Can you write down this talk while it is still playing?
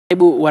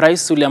Naibu wa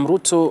Rais William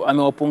Ruto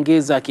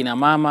amewapongeza akina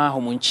mama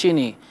humu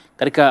nchini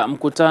katika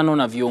mkutano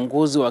na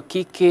viongozi wa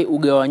kike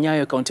wa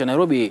Nyayo kaunti ya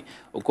Nairobi,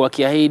 huku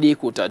akiahidi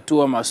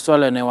kutatua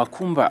masuala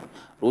yanayowakumba.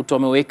 Ruto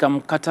ameweka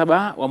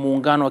mkataba wa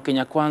muungano wa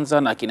Kenya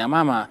Kwazna na akina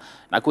mama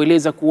na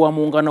kueleza kuwa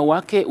muungano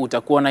wake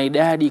utakuwa na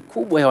idadi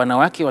kubwa ya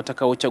wanawake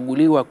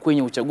watakaochaguliwa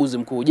kwenye uchaguzi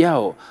mkuu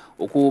ujao,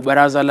 huku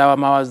baraza la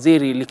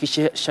mawaziri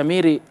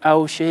likishamiri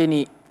au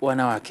sheheni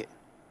wanawake.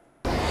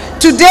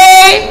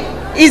 Today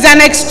is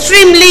an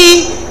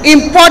extremely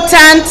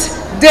important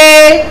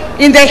day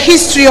in the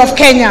history of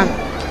Kenya.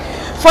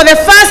 For the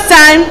first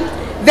time,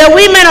 the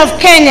women of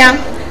Kenya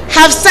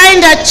have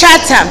signed a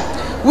charter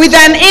with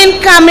an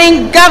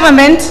incoming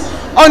government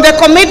on the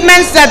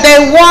commitments that they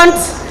want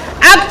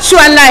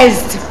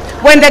actualized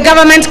when the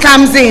government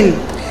comes in.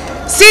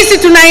 Sisi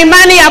tuna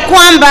imani ya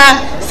kwamba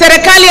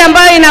serikali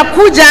ambayo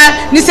inakuja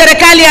ni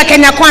serikali ya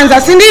Kenya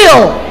Kwanza, si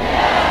ndio?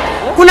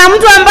 Kuna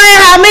mtu ambaye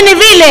haamini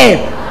vile?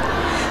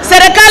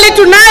 Serikali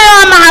tunayo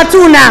ama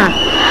hatuna?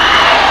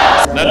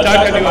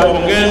 Nataka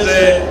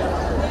niwapongeze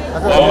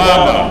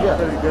wamama.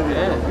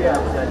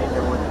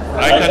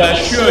 I can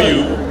assure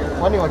you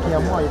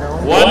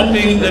one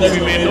thing that we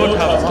may not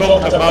have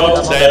talked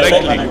about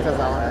directly,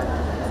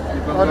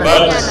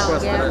 but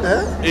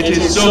it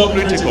is so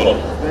critical.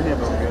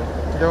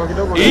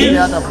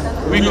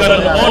 If we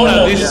can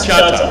honor this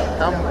charter,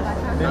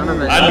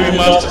 and we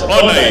must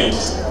honor it,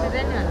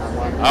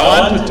 I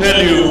want to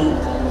tell you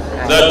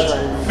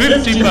that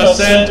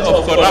 50%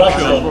 of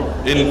corruption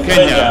in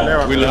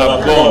Kenya will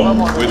have gone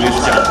with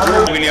this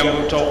charter. William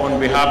Ruto, on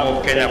behalf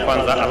of Kenya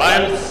Kwazna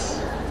Alliance,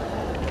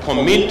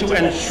 commit to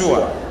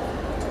ensure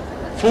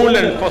full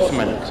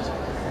enforcement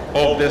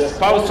of the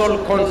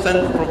spousal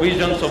consent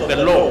provisions of the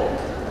law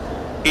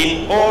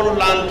in all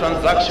land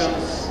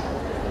transactions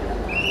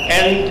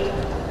and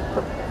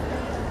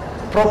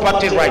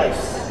property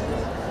rights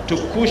to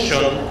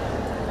cushion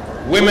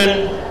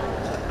women,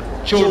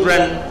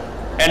 children,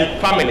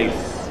 and families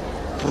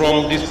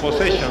from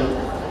dispossession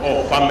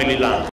of family land.